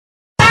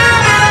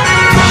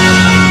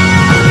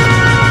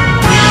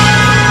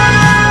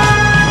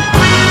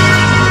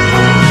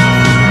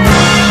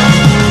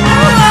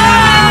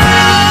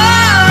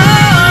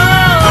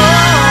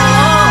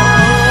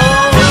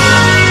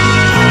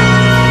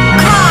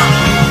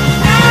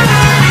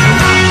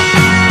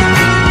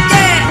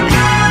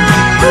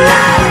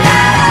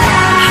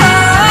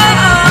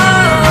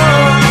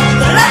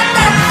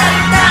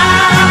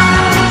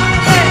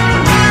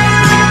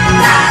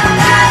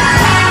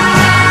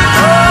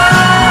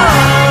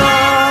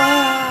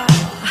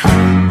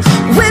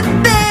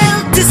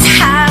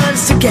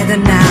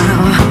together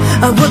now.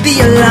 I would be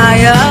a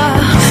liar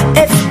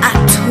if I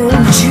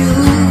told you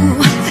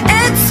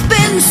it's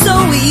been so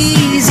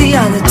easy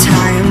all the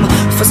time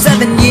for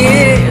 7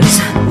 years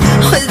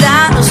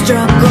without a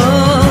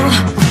struggle.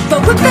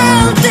 But we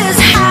built this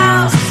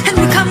house and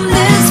we come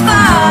this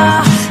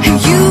far,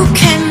 and you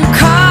can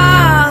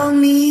call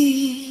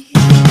me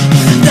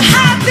the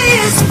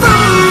happiest fool.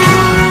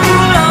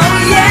 Oh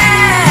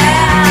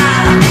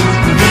yeah,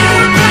 you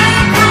can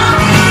call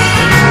me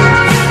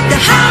the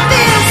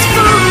happiest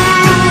fool.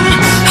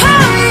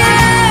 Oh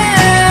yeah,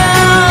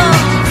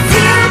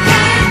 you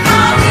can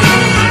call me.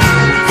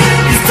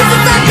 This is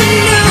something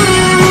new.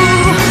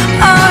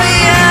 Oh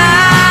yeah,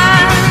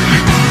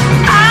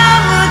 I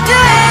would do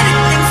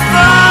anything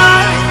for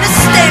to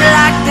stay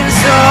like this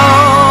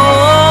always.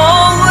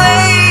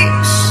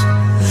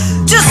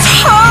 Just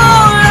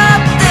hold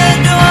up the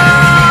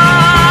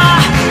door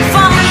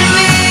for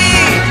me.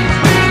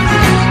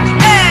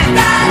 Hey.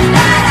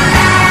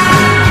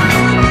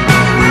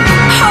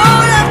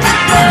 Hold up the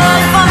door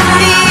for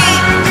me.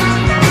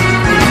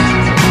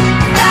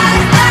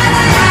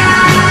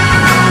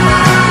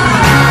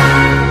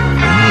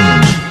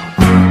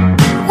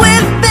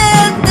 We've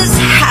built this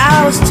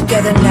house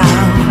together now.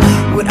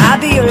 Would I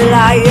be a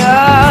liar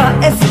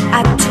if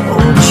I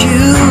told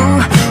you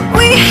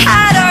we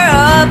had our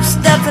ups,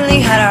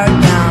 definitely had our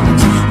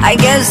downs? I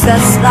guess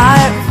that's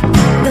life.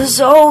 There's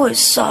always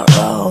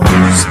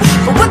sorrows,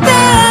 but we're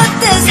better.